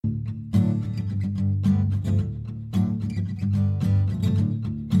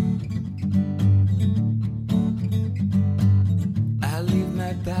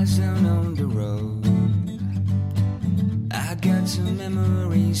Cars down on the road, I got some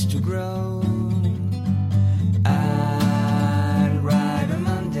memories to grow. I'll ride on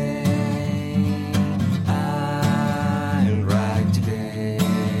Monday, I'll ride today.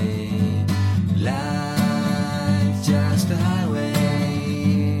 Life's just a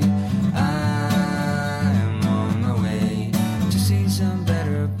highway, I'm on my way to see some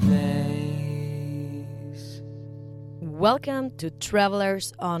better place. Welcome to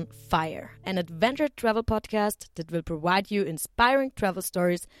Travelers on Fire, an adventure travel podcast that will provide you inspiring travel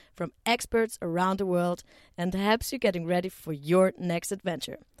stories from experts around the world and helps you getting ready for your next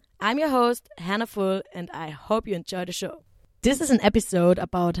adventure. I'm your host, Hanna, and I hope you enjoy the show. This is an episode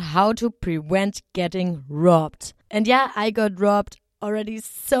about how to prevent getting robbed. And yeah, I got robbed already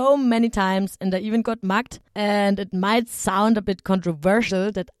so many times, and I even got mugged. And it might sound a bit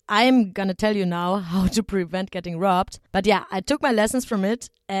controversial that I'm gonna tell you now how to prevent getting robbed. But yeah, I took my lessons from it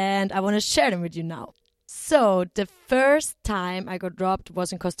and I want to share them with you now. So the first time I got robbed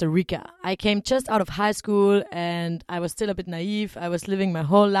was in Costa Rica. I came just out of high school and I was still a bit naive. I was living my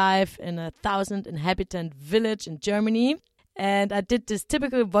whole life in a 1,000-inhabitant village in Germany. And I did this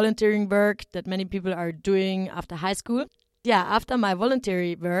typical volunteering work that many people are doing after high school. Yeah, after my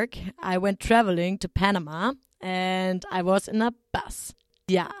voluntary work, I went traveling to Panama and I was in a bus.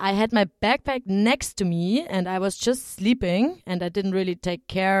 Yeah, I had my backpack next to me and I was just sleeping and I didn't really take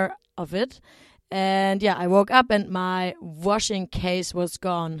care of it. And yeah, I woke up and my washing case was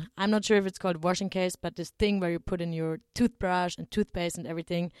gone. I'm not sure if it's called washing case, but this thing where you put in your toothbrush and toothpaste and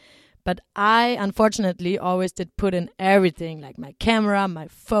everything. But I, unfortunately, always did put in everything, like my camera, my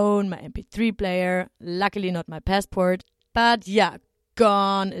phone, my MP3 player, luckily not my passport. But yeah,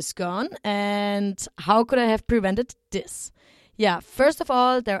 gone is gone. And how could I have prevented this? Yeah, first of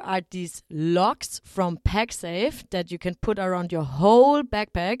all, there are these locks from PackSafe that you can put around your whole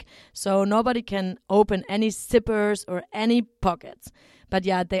backpack so nobody can open any zippers or any pockets. But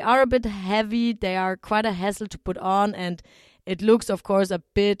yeah, they are a bit heavy. They are quite a hassle to put on. And it looks, of course, a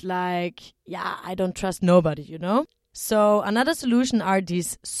bit like, yeah, I don't trust nobody, you know? So another solution are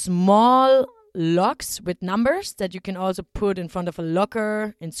these small locks with numbers that you can also put in front of a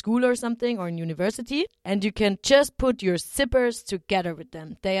locker in school or something or in university, and you can just put your zippers together with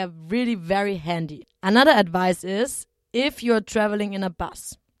them. They are really very handy. Another advice is if you're traveling in a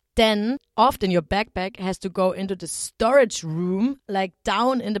bus, then often your backpack has to go into the storage room, like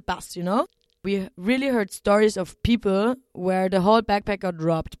down in the bus, you know? We really heard stories of people where the whole backpack got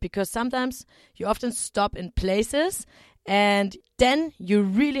robbed because sometimes you often stop in places and then you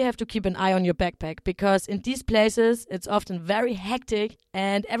really have to keep an eye on your backpack because in these places it's often very hectic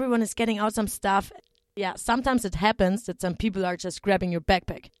and everyone is getting out some stuff. Yeah, sometimes it happens that some people are just grabbing your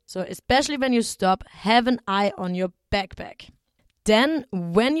backpack. So especially when you stop, have an eye on your backpack. Then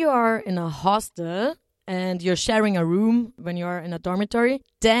when you are in a hostel and you're sharing a room, when you are in a dormitory,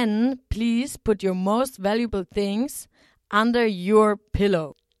 then please put your most valuable things under your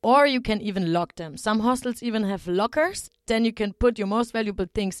pillow. Or you can even lock them. Some hostels even have lockers. Then you can put your most valuable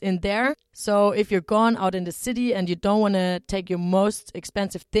things in there. So if you're gone out in the city and you don't want to take your most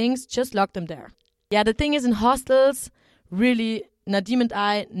expensive things, just lock them there. Yeah, the thing is in hostels, really, Nadim and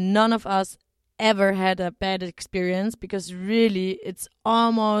I, none of us ever had a bad experience because really it's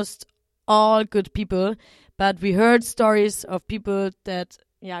almost all good people. But we heard stories of people that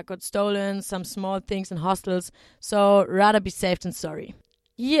got stolen, some small things in hostels. So rather be safe than sorry.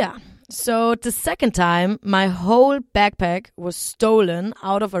 Yeah, so the second time, my whole backpack was stolen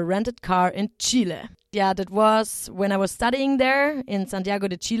out of a rented car in Chile. Yeah, that was when I was studying there in Santiago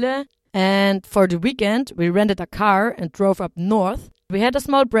de Chile. And for the weekend, we rented a car and drove up north. We had a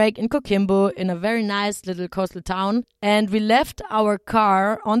small break in Coquimbo in a very nice little coastal town. And we left our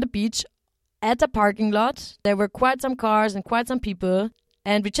car on the beach at a parking lot. There were quite some cars and quite some people.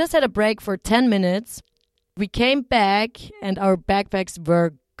 And we just had a break for 10 minutes. We came back and our backpacks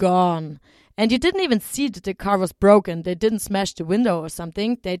were gone. And you didn't even see that the car was broken. They didn't smash the window or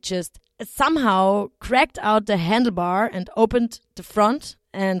something. They just somehow cracked out the handlebar and opened the front.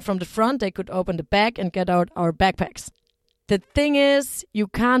 And from the front, they could open the back and get out our backpacks. The thing is, you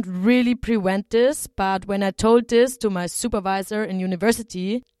can't really prevent this. But when I told this to my supervisor in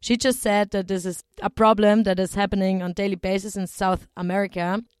university, she just said that this is a problem that is happening on a daily basis in South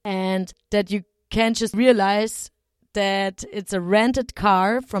America. And that you can't just realize that it's a rented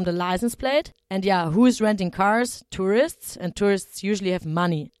car from the license plate. And yeah, who is renting cars? Tourists. And tourists usually have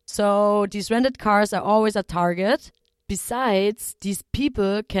money. So these rented cars are always a target Besides, these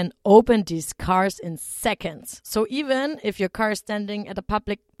people can open these cars in seconds. So even if your car is standing at a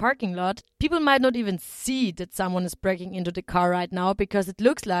public parking lot, people might not even see that someone is breaking into the car right now because it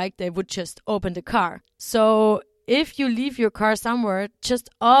looks like they would just open the car. So if you leave your car somewhere, just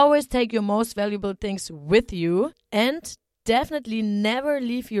always take your most valuable things with you and definitely never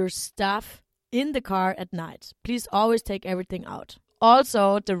leave your stuff in the car at night. Please always take everything out.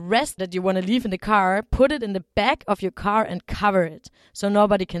 Also, the rest that you want to leave in the car, put it in the back of your car and cover it so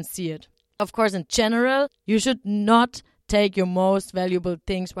nobody can see it. Of course, in general, you should not take your most valuable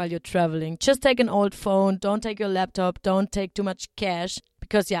things while you're traveling. Just take an old phone, don't take your laptop, don't take too much cash.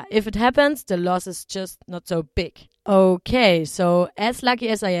 Because yeah, if it happens, the loss is just not so big. Okay, so as lucky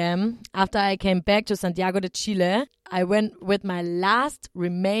as I am, after I came back to Santiago de Chile, I went with my last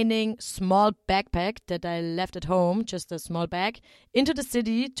remaining small backpack that I left at home, just a small bag, into the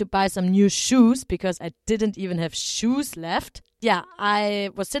city to buy some new shoes because I didn't even have shoes left. Yeah, I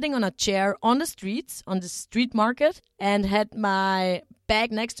was sitting on a chair on the streets, on the street market, and had my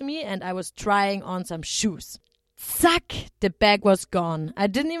bag next to me and I was trying on some shoes. Zack, the bag was gone. I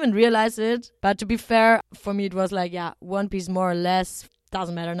didn't even realize it, but to be fair, for me it was like, yeah, one piece more or less,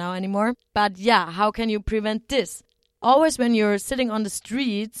 doesn't matter now anymore. But yeah, how can you prevent this? Always when you're sitting on the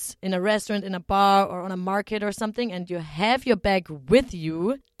streets, in a restaurant, in a bar, or on a market or something, and you have your bag with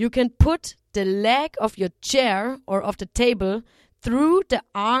you, you can put the leg of your chair or of the table through the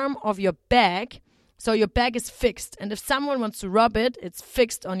arm of your bag, so your bag is fixed. And if someone wants to rob it, it's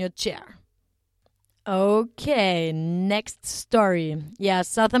fixed on your chair. Okay, next story. Yeah,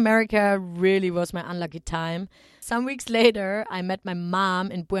 South America really was my unlucky time. Some weeks later, I met my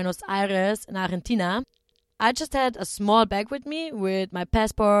mom in Buenos Aires in Argentina. I just had a small bag with me with my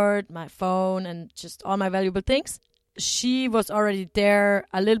passport, my phone, and just all my valuable things. She was already there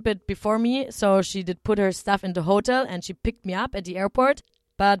a little bit before me, so she did put her stuff in the hotel and she picked me up at the airport.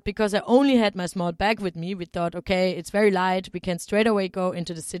 But because I only had my small bag with me, we thought, okay, it's very light. We can straight away go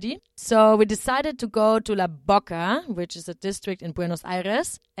into the city. So we decided to go to La Boca, which is a district in Buenos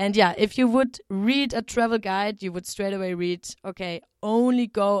Aires. And yeah, if you would read a travel guide, you would straight away read, okay, only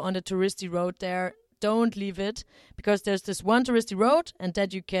go on the touristy road there. Don't leave it because there's this one touristy road and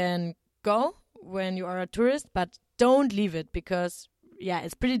that you can go when you are a tourist. But don't leave it because, yeah,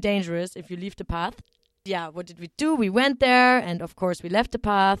 it's pretty dangerous if you leave the path. Yeah, what did we do? We went there and of course we left the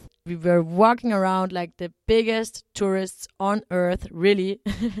path. We were walking around like the biggest tourists on earth, really.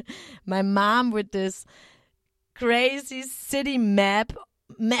 My mom with this crazy city map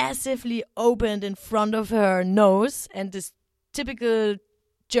massively opened in front of her nose and this typical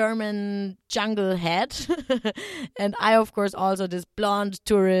German jungle hat. And I, of course, also this blonde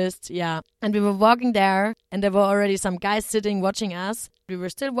tourist. Yeah. And we were walking there and there were already some guys sitting watching us. We were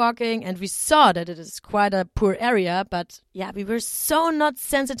still walking and we saw that it is quite a poor area. But yeah, we were so not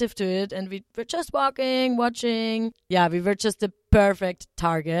sensitive to it. And we were just walking, watching. Yeah, we were just the perfect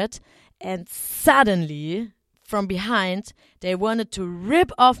target. And suddenly, from behind, they wanted to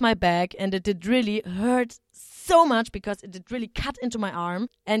rip off my bag. And it did really hurt so much because it did really cut into my arm.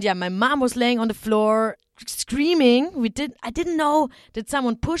 And yeah, my mom was laying on the floor screaming. I didn't know, did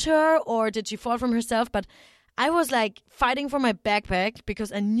someone push her or did she fall from herself? But I was like fighting for my backpack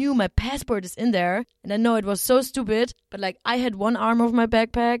because I knew my passport is in there. And I know it was so stupid, but like I had one arm of my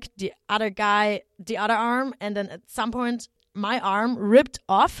backpack, the other guy, the other arm. And then at some point my arm ripped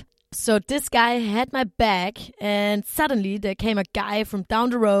off. So this guy had my bag and suddenly there came a guy from down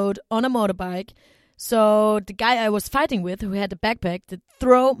the road on a motorbike. So the guy I was fighting with, who had the backpack, did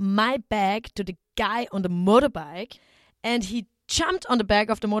throw my bag to the guy on the motorbike. And he jumped on the back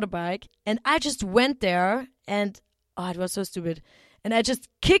of the motorbike. And I just went there and, it was so stupid. And I just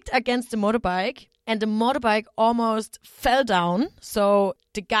kicked against the motorbike. And the motorbike almost fell down. So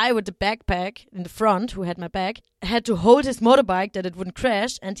the guy with the backpack in the front, who had my bag, had to hold his motorbike that it wouldn't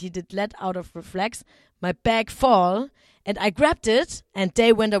crash. And he did let out of reflex my bag fall. And I grabbed it and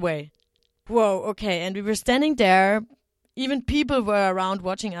they went away. Whoa, okay, and we were standing there. Even people were around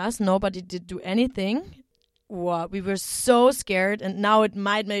watching us. Nobody did do anything. Wow, we were so scared. And now it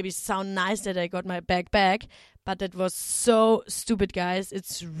might maybe sound nice that I got my bag back, but that was so stupid, guys.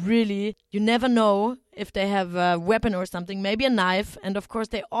 It's really, you never know if they have a weapon or something, maybe a knife. And of course,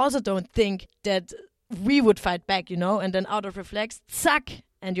 they also don't think that we would fight back, and then out of reflex, zack,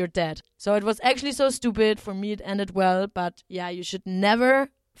 and you're dead. So it was actually so stupid. For me, it ended well, but yeah, you should never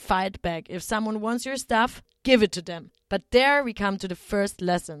fight back. If someone wants your stuff, give it to them. But there we come to the first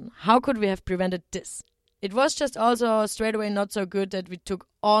lesson. How could we have prevented this? It was just also straight away not so good that we took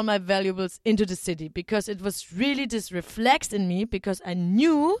all my valuables into the city because it was really this reflex in me because I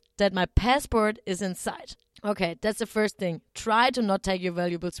knew that my passport is inside. Okay, that's the first thing. Try to not take your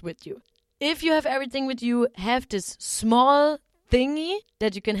valuables with you. If you have everything with you, have this small thingy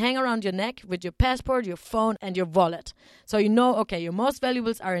that you can hang around your neck with your passport, your phone, and your wallet. So you know, okay, your most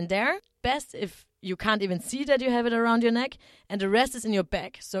valuables are in there. Best if you can't even see that you have it around your neck, and the rest is in your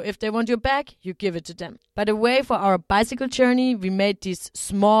bag. So if they want your bag, you give it to them. By the way, for our bicycle journey, we made these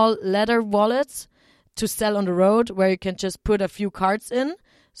small leather wallets to sell on the road where you can just put a few cards in.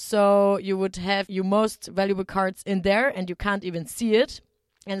 So you would have your most valuable cards in there and you can't even see it.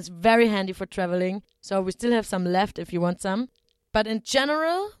 And it's very handy for traveling. So we still have some left if you want some. But in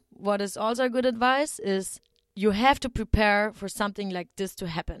general, what is also good advice is you have to prepare for something like this to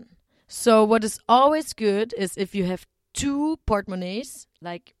happen. So what is always good is if you have 2 portemonnaies,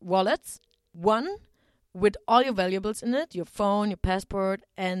 like wallets, one with all your valuables in it, your phone, your passport,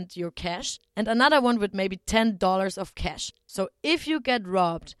 and your cash, and another one with maybe $10 of cash. So if you get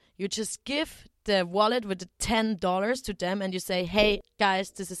robbed, you just give the wallet with the $10 to them and you say, hey,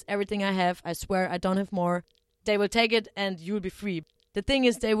 guys, this is everything I have. I swear I don't have more. They will take it and you'll be free. The thing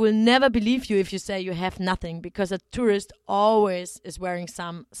is, they will never believe you if you say you have nothing because a tourist always is wearing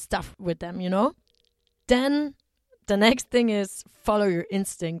some stuff with them, you know? Then the next thing is follow your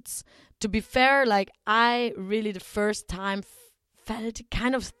instincts. To be fair, like I really the first time felt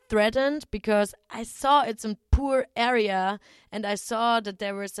kind of threatened because I saw it's a poor area and I saw that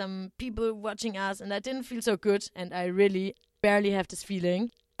there were some people watching us and I didn't feel so good and I really barely have this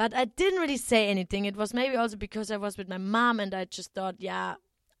feeling. But I didn't really say anything. It was maybe also because I was with my mom and I just thought, yeah,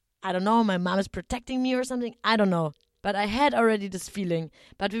 I don't know, my mom is protecting me or something. I don't know. But I had already this feeling.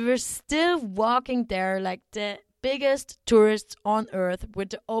 But we were still walking there like the biggest tourists on earth with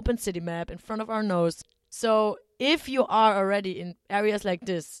the open city map in front of our nose. So if you are already in areas like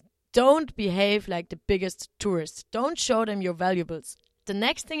this, don't behave like the biggest tourists. Don't show them your valuables. The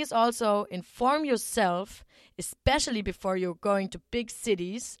next thing is also inform yourself, especially before you're going to big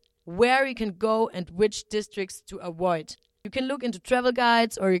cities, where you can go and which districts to avoid. You can look into travel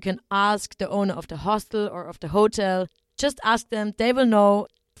guides or you can ask the owner of the hostel or of the hotel. Just ask them, they will know,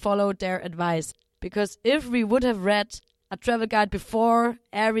 follow their advice. Because if we would have read a travel guide before,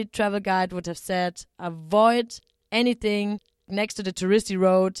 every travel guide would have said, avoid anything next to the touristy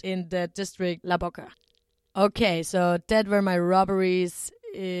road in the district La Boca. Okay, so that were my robberies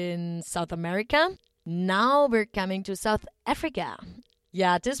in South America. Now we're coming to South Africa.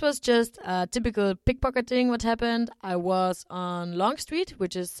 Yeah, this was just a typical pickpocketing what happened. I was on Long Street,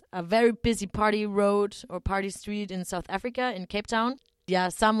 which is a very busy party road or party street in South Africa, in Cape Town. Yeah,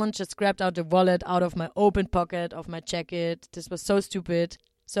 someone just grabbed out the wallet out of my open pocket of my jacket. This was so stupid.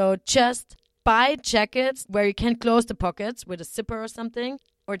 So just buy jackets where you can close the pockets with a zipper or something.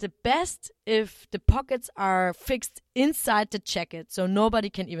 Or the best if the pockets are fixed inside the jacket so nobody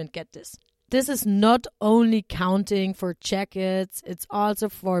can even get this. This is not only counting for jackets, it's also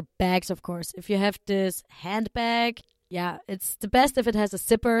for bags, of course. If you have this handbag, yeah, it's the best if it has a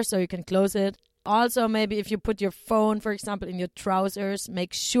zipper so you can close it. Also, maybe if you put your phone, for example, in your trousers,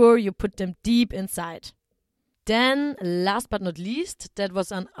 make sure you put them deep inside. Then, last but not least, that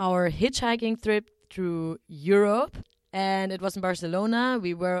was on our hitchhiking trip through Europe. And it was in Barcelona.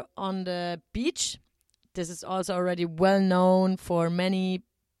 We were on the beach. This is also already well known for many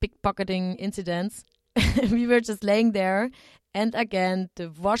pickpocketing incidents. We were just laying there. And again,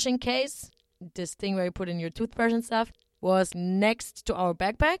 the washing case, this thing where you put in your toothbrush and stuff, was next to our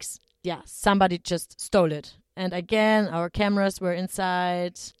backpacks. Yeah, somebody just stole it. And again, our cameras were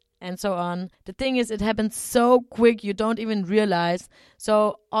inside and so on. The thing is, it happened so quick, you don't even realize.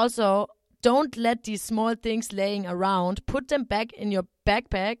 So also, don't let these small things laying around. Put them back in your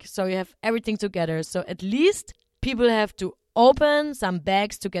backpack so you have everything together. So at least people have to open some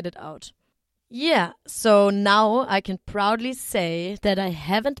bags to get it out. Yeah, so now I can proudly say that I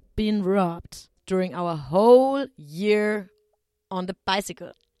haven't been robbed during our whole year on the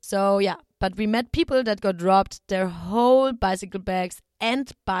bicycle. So yeah, but we met people that got robbed their whole bicycle bags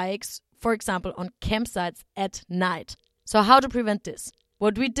and bikes, for example, on campsites at night. So how to prevent this?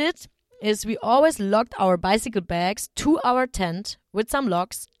 What we did is we always locked our bicycle bags to our tent with some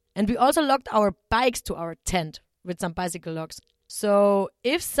locks, and we also locked our bikes to our tent with some bicycle locks. So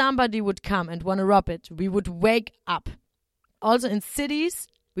if somebody would come and want to rob it, we would wake up. Also in cities,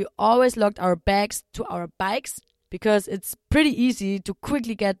 we always locked our bags to our bikes because it's pretty easy to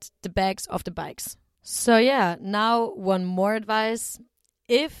quickly get the bags off the bikes. So yeah, now one more advice.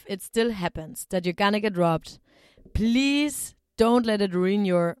 If it still happens that you're gonna get robbed, please don't let it ruin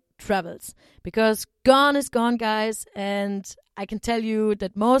your travels. Because gone is gone, guys. And I can tell you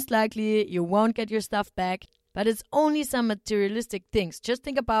that most likely you won't get your stuff back. But it's only some materialistic things. Just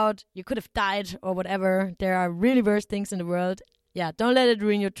think about you could have died or whatever. There are really worse things in the world. Yeah, don't let it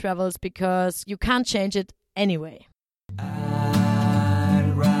ruin your travels because you can't change it anyway.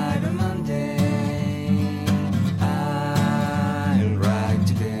 I'll ride on Monday. I'll ride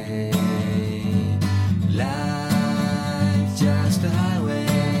today. Life's just a highway.